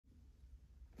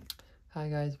Hi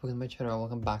guys, welcome to my channel.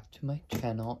 Welcome back to my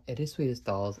channel. It is Sweetest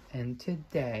Dolls, and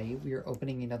today we are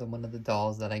opening another one of the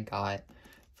dolls that I got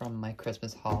from my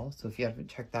Christmas haul. So if you haven't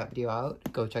checked that video out,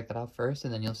 go check that out first,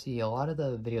 and then you'll see a lot of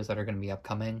the videos that are going to be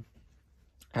upcoming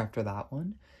after that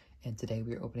one. And today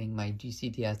we are opening my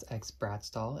GCDS X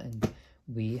Bratz doll, and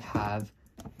we have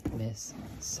Miss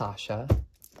Sasha.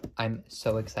 I'm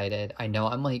so excited. I know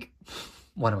I'm like,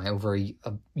 what am I, over a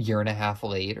year and a half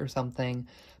late or something,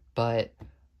 but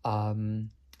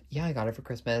yeah, I got it for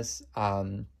Christmas.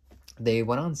 They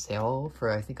went on sale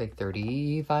for I think like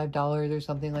 $35 or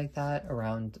something like that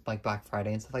around like Black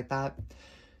Friday and stuff like that.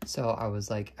 So I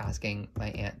was like asking my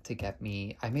aunt to get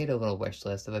me, I made a little wish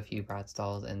list of a few Bratz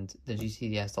dolls, and the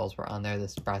GCDS dolls were on there. The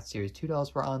Bratz Series 2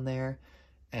 dolls were on there,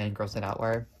 and Girls Night Out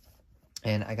were.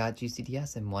 And I got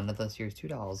GCDS in one of the Series 2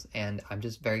 dolls, and I'm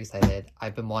just very excited.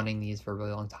 I've been wanting these for a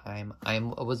really long time. I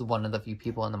was one of the few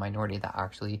people in the minority that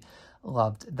actually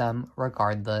loved them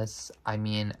regardless. I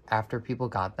mean, after people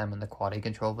got them and the quality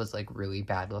control was like really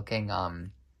bad looking,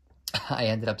 I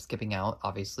ended up skipping out,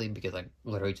 obviously, because I'm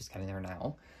literally just getting there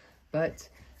now. But,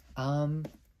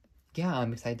 yeah,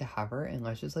 I'm excited to have her, and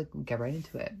let's just like get right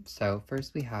into it. So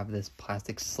first we have this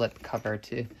plastic slip cover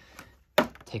to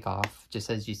take off, just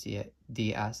says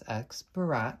GCDS X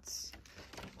Bratz.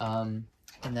 And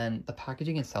then the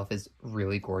packaging itself is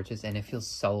really gorgeous, and it feels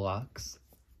so luxe.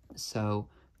 So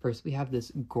first we have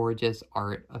this gorgeous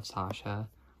art of Sasha.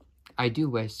 I do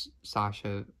wish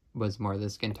Sasha was more the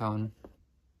skin tone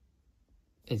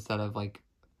instead of like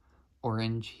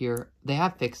orange here. They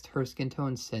have fixed her skin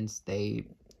tone since they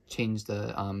changed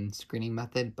the screening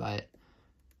method, but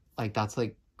like that's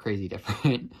like crazy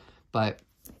different. But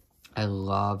I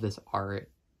love this art.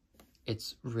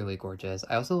 It's really gorgeous.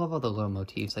 I also love all the little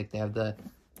motifs. Like they have the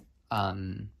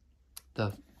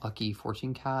Lucky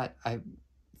Fortune Cat. I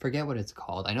forget what it's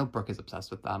called. I know Brooke is obsessed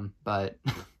with them, but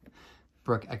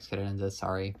Brooke X GCDS,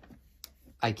 sorry.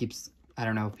 I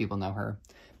don't know if people know her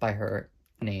by her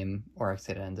name or X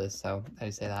GCDS, so I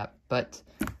just say that. But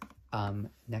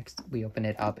next we open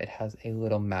it up. It has a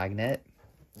little magnet,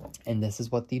 and this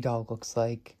is what the doll looks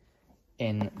like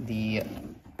in the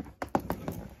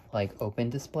like open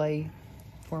display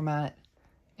format.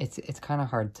 It's kind of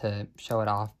hard to show it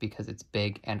off because it's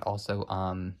big, and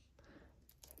also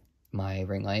my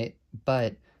ring light,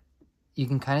 but you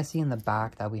can kind of see in the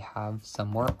back that we have some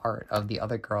more art of the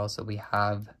other girls. So we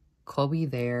have Chloe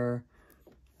there,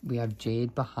 we have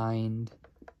Jade behind,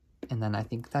 and then I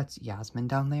think that's Yasmin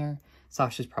down there.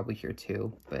 Sasha's probably here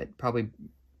too, but probably,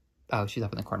 oh, she's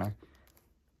up in the corner.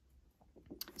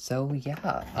 So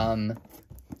yeah,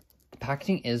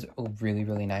 packaging is really,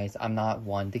 really nice. I'm not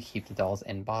one to keep the dolls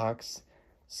in box,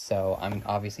 so I'm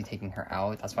obviously taking her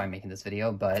out. That's why I'm making this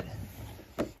video, but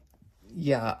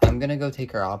yeah, I'm gonna go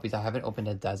take her out because I haven't opened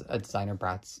a Designer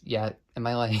Bratz yet in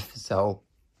my life, so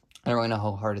I don't really know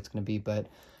how hard it's gonna be, but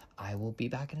I will be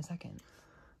back in a second.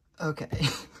 Okay,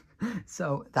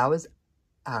 so that was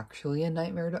actually a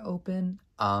nightmare to open.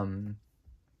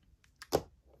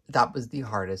 That was the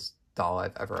hardest doll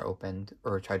I've ever opened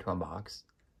or tried to unbox.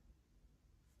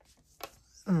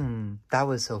 That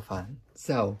was so fun.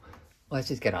 So let's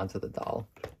just get onto the doll.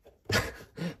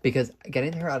 Because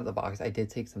getting her out of the box, I did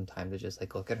take some time to just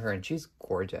like look at her, and she's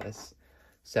gorgeous.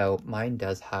 So mine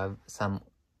does have some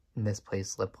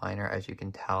misplaced lip liner, as you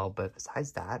can tell, but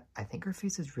besides that, I think her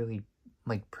face is really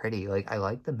like pretty. Like I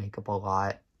like the makeup a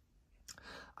lot.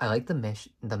 I like the mix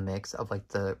of like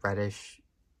the reddish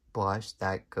blush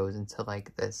that goes into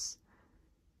like this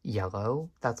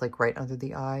yellow that's like right under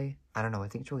the eye. I don't know, I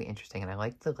think it's really interesting, and I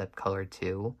like the lip color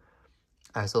too.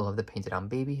 I also love the painted on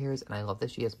baby hairs, and I love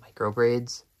that she has micro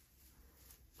braids.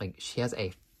 Like she has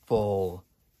a full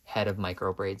head of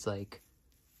micro braids. Like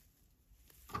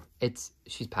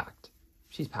she's packed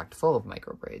full of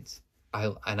micro braids.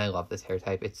 And I love this hair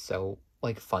type. It's so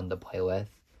like fun to play with.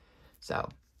 So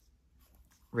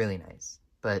really nice.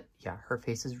 But yeah, her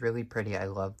face is really pretty. I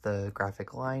love the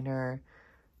graphic liner.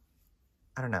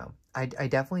 I don't know. I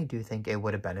definitely do think it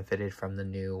would have benefited from the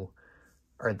new,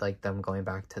 or like them going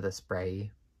back to the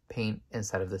spray paint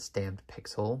instead of the stamped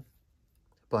pixel.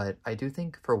 But I do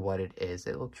think for what it is,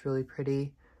 it looks really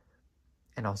pretty.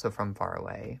 And also from far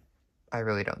away, I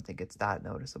really don't think it's that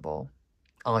noticeable.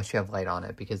 Unless you have light on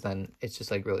it, because then it's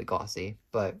just like really glossy.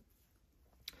 But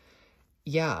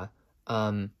yeah,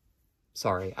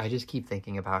 sorry, I just keep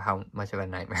thinking about how much of a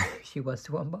nightmare she was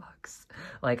to unbox.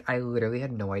 Like, I literally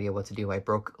had no idea what to do. I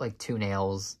broke, like, 2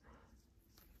 nails.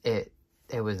 It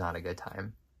was not a good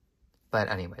time. But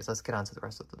anyways, let's get on to the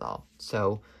rest of the doll.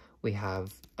 So, we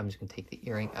have, I'm just going to take the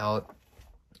earring out.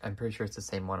 I'm pretty sure it's the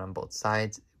same one on both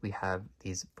sides. We have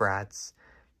these Bratz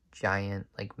giant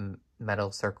like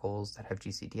metal circles that have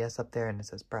GCDS up there, and it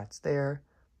says Bratz there.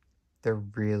 They're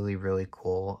really, really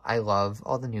cool. I love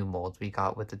all the new molds we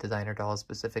got with the designer dolls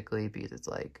specifically, because it's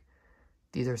like,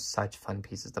 these are such fun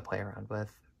pieces to play around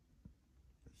with.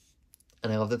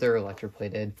 And I love that they're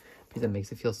electroplated, because it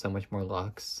makes it feel so much more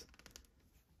luxe.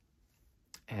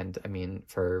 And I mean,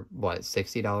 for what,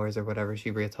 $60 or whatever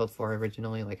she retailed for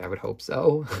originally, like I would hope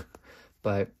so.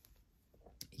 But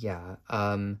yeah,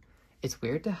 it's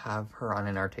weird to have her on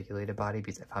an articulated body,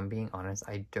 because if I'm being honest,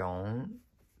 I don't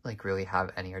like really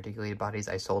have any articulated bodies.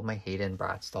 I sold my Hayden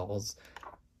Bratz dolls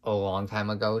a long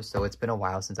time ago, so it's been a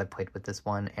while since I played with this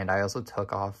one. And I also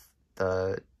took off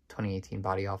the 2018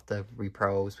 body off the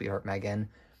Repro Sweetheart Megan,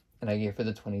 and I gave her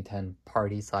the 2010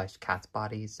 Party / Cats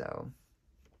body. So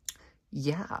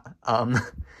yeah,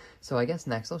 so I guess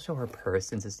next I'll show her purse,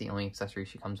 since it's the only accessory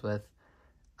she comes with.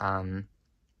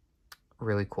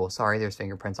 Really cool. Sorry, there's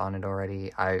fingerprints on it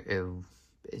already.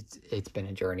 It's been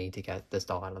a journey to get this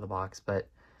doll out of the box, but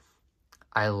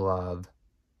I love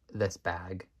this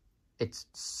bag. It's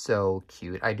so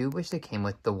cute. I do wish it came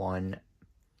with the one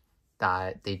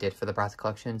that they did for the Bratz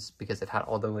collections, because it had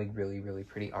all the like really, really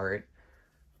pretty art.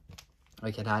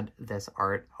 Like it had this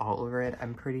art all over it,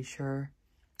 I'm pretty sure.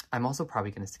 I'm also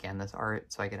probably going to scan this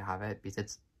art so I can have it, because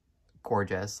it's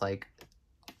gorgeous. Like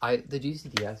the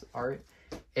GCDS art,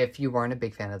 if you weren't a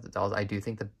big fan of the dolls, I do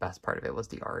think the best part of it was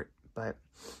the art. But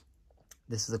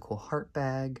this is a cool heart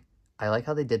bag. I like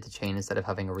how they did the chain instead of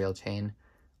having a real chain.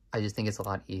 I just think it's a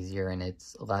lot easier, and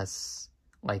it's less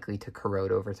likely to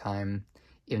corrode over time,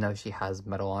 even though she has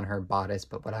metal on her bodice,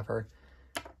 but whatever.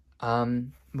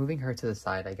 Moving her to the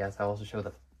side, I guess I'll also show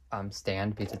the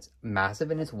stand, because it's massive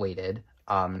and it's weighted.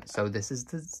 So this is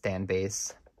the stand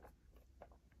base.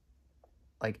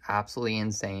 Like, absolutely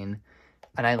insane.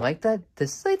 And I like that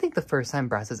this is, I think, the first time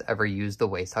Bratz has ever used the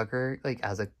waist hugger, like,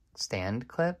 as a stand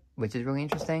clip, which is really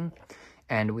interesting.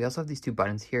 And we also have these two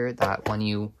buttons here that when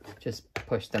you just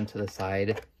push them to the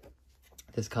side,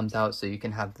 this comes out, so you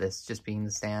can have this just being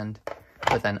the stand.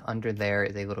 But then under there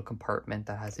is a little compartment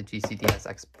that has a GCDS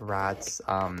X Bratz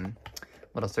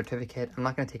little certificate. I'm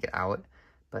not going to take it out,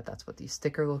 but that's what the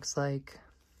sticker looks like.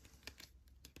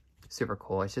 Super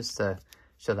cool. It's just to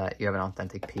show that you have an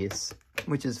authentic piece,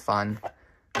 which is fun.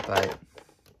 But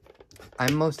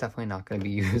I'm most definitely not going to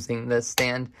be using this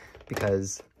stand,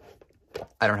 because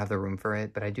I don't have the room for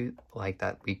it. But I do like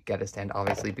that we get a stand,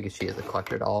 obviously, because she is a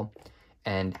collector doll.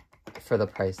 And for the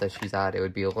price that she's at, it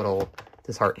would be a little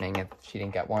disheartening if she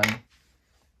didn't get one.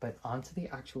 But onto the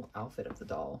actual outfit of the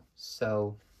doll.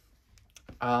 So,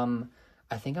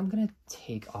 I think I'm gonna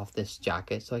take off this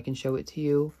jacket so I can show it to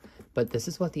you. But this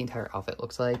is what the entire outfit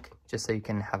looks like, just so you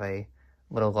can have a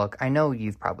little look. I know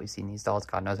you've probably seen these dolls,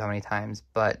 God knows how many times,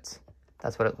 but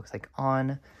that's what it looks like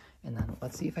on. And then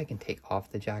let's see if I can take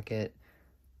off the jacket,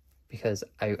 because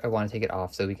I want to take it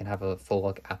off so we can have a full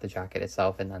look at the jacket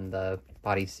itself, and then the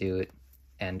bodysuit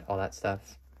and all that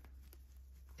stuff.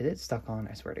 Is it stuck on?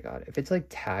 I swear to God. If it's like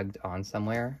tagged on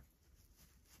somewhere,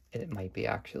 it might be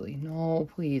actually. No,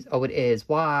 please. Oh, it is.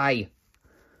 Why?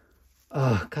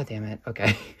 Oh, God damn it.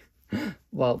 Okay.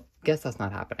 Well, guess that's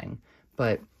not happening.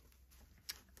 But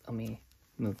let me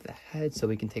move the head so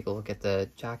we can take a look at the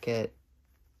jacket.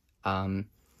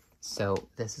 So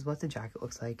this is what the jacket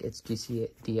looks like. It's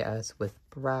GCDS with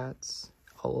Bratz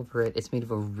all over it. It's made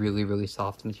of a really, really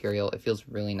soft material. It feels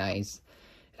really nice.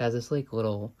 It has this like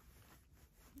little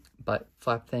butt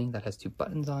flap thing that has two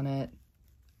buttons on it.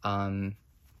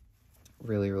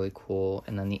 Really, really cool.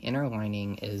 And then the inner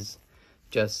lining is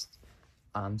just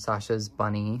Sasha's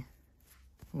bunny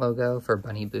logo for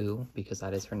Bunny Boo, because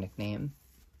that is her nickname.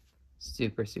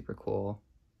 Super, super cool.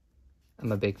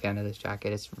 I'm a big fan of this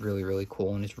jacket. It's really, really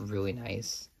cool, and it's really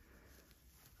nice.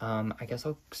 I guess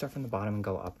I'll start from the bottom and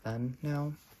go up then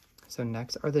now. So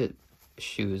next are the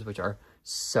shoes, which are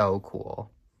so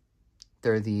cool.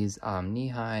 They're these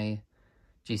knee-high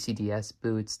GCDS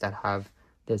boots that have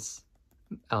this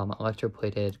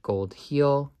electroplated gold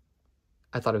heel.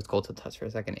 I thought it was gold to touch for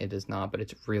a second. It is not, but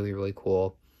it's really, really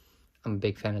cool. I'm a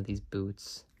big fan of these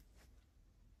boots.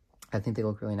 I think they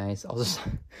look really nice. Also,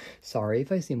 sorry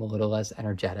if I seem a little less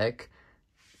energetic.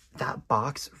 That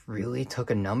box really took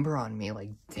a number on me.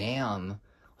 Like, damn.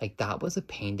 Like, that was a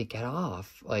pain to get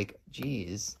off. Like,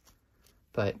 geez.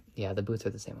 But, yeah, the boots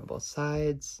are the same on both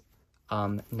sides.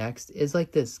 Next is,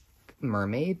 like, this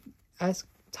mermaid-esque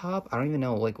top. I don't even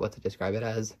know, like, what to describe it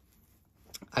as.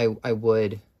 I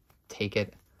would take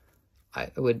it. I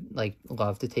would, like,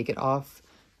 love to take it off,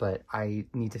 but I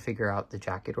need to figure out the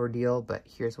jacket ordeal. But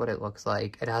here's what it looks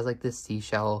like. It has, like, this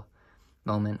seashell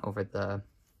moment over the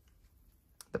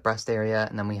breast area,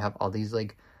 and then we have all these,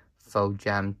 like, faux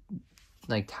gem,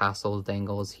 like tassel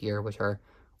dangles here, which are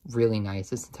really nice.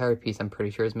 This entire piece, I'm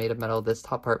pretty sure, is made of metal. This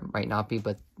top part might not be,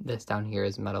 but this down here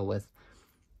is metal with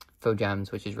faux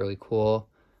gems, which is really cool.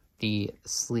 The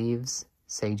sleeves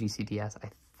say GCDS, I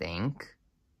think.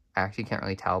 I actually can't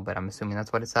really tell, but I'm assuming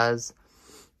that's what it says.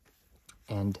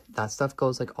 And that stuff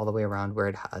goes like all the way around where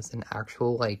it has an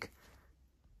actual like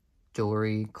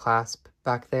jewelry clasp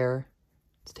back there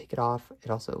to take it off. It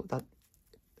also, that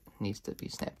needs to be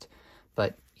snipped.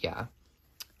 But yeah,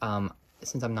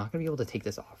 since I'm not gonna be able to take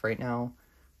this off right now,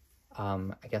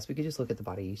 I guess we could just look at the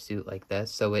bodysuit like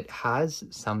this. So it has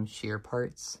some sheer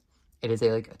parts. It is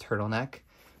like a turtleneck,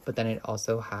 but then it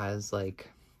also has like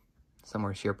some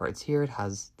more sheer parts here. It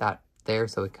has that there,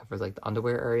 so it covers like the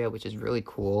underwear area, which is really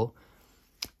cool.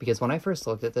 Because when I first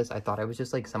looked at this, I thought it was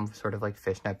just like some sort of like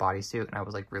fishnet bodysuit, and I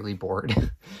was like really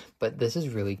bored. But this is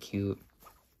really cute.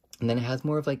 And then it has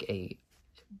more of like a,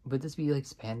 would this be like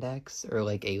spandex or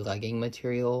like a legging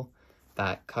material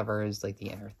that covers like the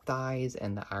inner thighs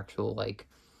and the actual like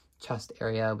chest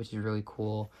area, which is really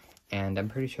cool. And I'm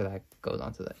pretty sure that goes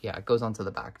onto the, yeah, it goes onto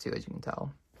the back too, as you can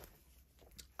tell.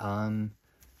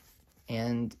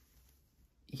 And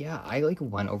yeah, I like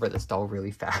went over this doll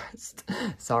really fast.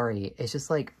 Sorry, it's just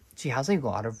like, she has like a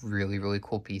lot of really, really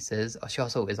cool pieces. She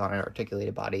also is on an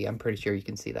articulated body. I'm pretty sure you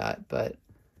can see that, but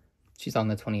she's on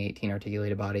the 2018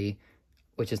 articulated body,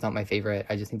 which is not my favorite.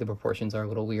 I just think the proportions are a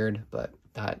little weird, but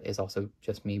that is also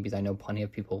just me because I know plenty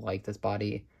of people like this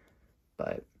body.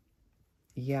 But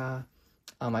yeah,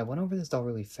 I went over this doll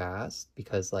really fast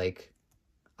because like,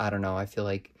 I don't know, I feel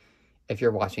like if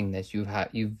you're watching this,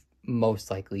 you've most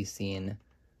likely seen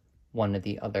one of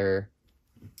the other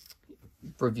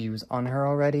reviews on her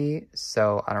already,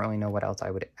 so I don't really know what else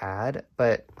I would add,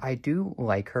 but I do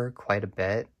like her quite a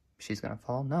bit. She's gonna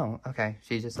fall? No. Okay,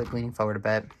 she's just like leaning forward a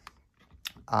bit.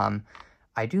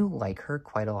 I do like her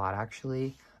quite a lot,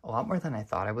 actually. A lot more than I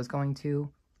thought I was going to.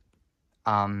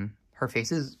 Her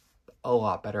face is a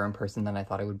lot better in person than I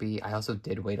thought it would be. I also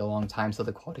did wait a long time, so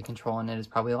the quality control on it is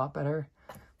probably a lot better.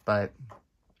 But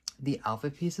the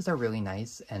outfit pieces are really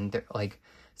nice, and they're like,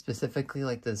 specifically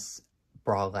like this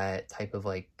bralette type of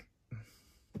like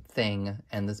thing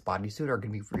and this bodysuit are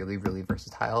gonna be really, really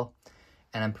versatile.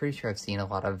 And I'm pretty sure I've seen a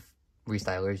lot of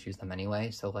restylers use them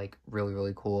anyway, so like really,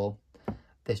 really cool.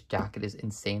 This jacket is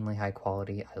insanely high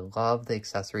quality. I love the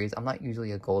accessories. I'm not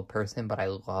usually a gold person, but I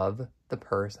love the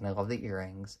purse and I love the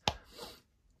earrings.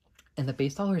 And the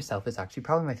base doll herself is actually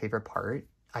probably my favorite part.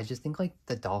 I just think like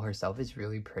the doll herself is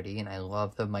really pretty, and I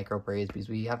love the micro braids because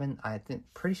we haven't, I think,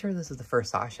 pretty sure this is the first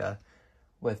Sasha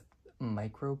with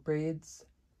micro braids.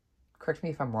 Correct me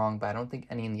if I'm wrong, but I don't think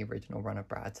any in the original run of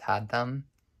Bratz had them.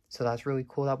 So that's really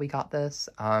cool that we got this.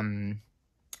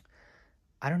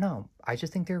 I don't know. I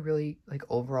just think they're really, like,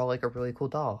 overall, like, a really cool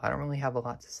doll. I don't really have a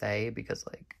lot to say because,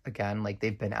 like, again, like,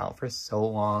 they've been out for so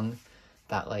long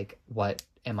that, like, what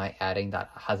am I adding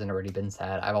that hasn't already been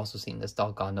said? I've also seen this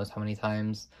doll God knows how many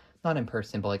times. Not in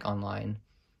person, but, like, online.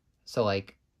 So,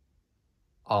 like,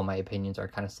 all my opinions are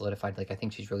kind of solidified. Like, I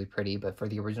think she's really pretty, but for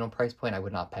the original price point, I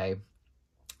would not pay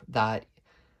that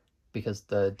because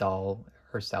the doll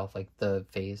herself, like, the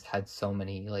face had so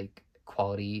many, like,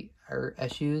 quality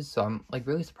issues. So I'm like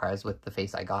really surprised with the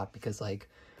face I got because like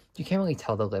you can't really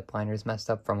tell the lip liner is messed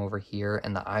up from over here,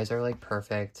 and the eyes are like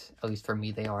perfect. At least for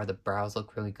me they are. The brows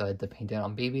look really good. The painted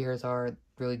on baby hairs are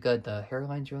really good. The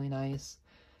hairline's really nice.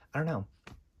 I don't know.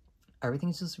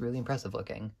 Everything's just really impressive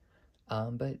looking.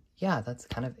 But yeah, that's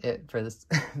kind of it for this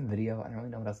video. I don't really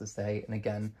know what else to say. And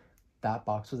again, that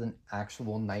box was an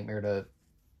actual nightmare to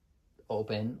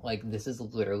open. Like, this is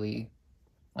literally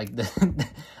like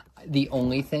the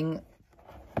only thing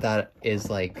that is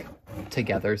like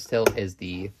together still is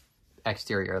the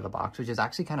exterior of the box, which is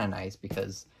actually kind of nice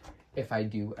because if I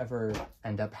do ever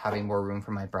end up having more room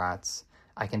for my Bratz,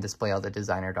 I can display all the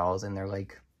designer dolls in their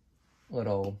like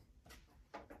little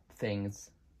things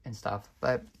and stuff.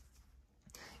 But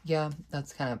yeah,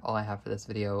 that's kind of all I have for this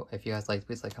video. If you guys liked,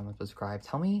 please like, comment, subscribe.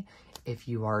 Tell me if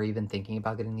you are even thinking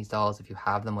about getting these dolls. If you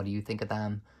have them, what do you think of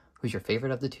them? Who's your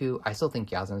favorite of the two? I still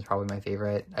think Yasmin is probably my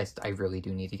favorite. I really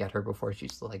do need to get her before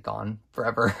she's like gone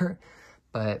forever.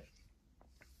 But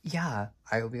yeah,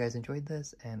 I hope you guys enjoyed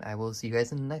this, and I will see you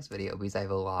guys in the next video because I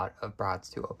have a lot of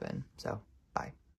Bratz to open. So, bye.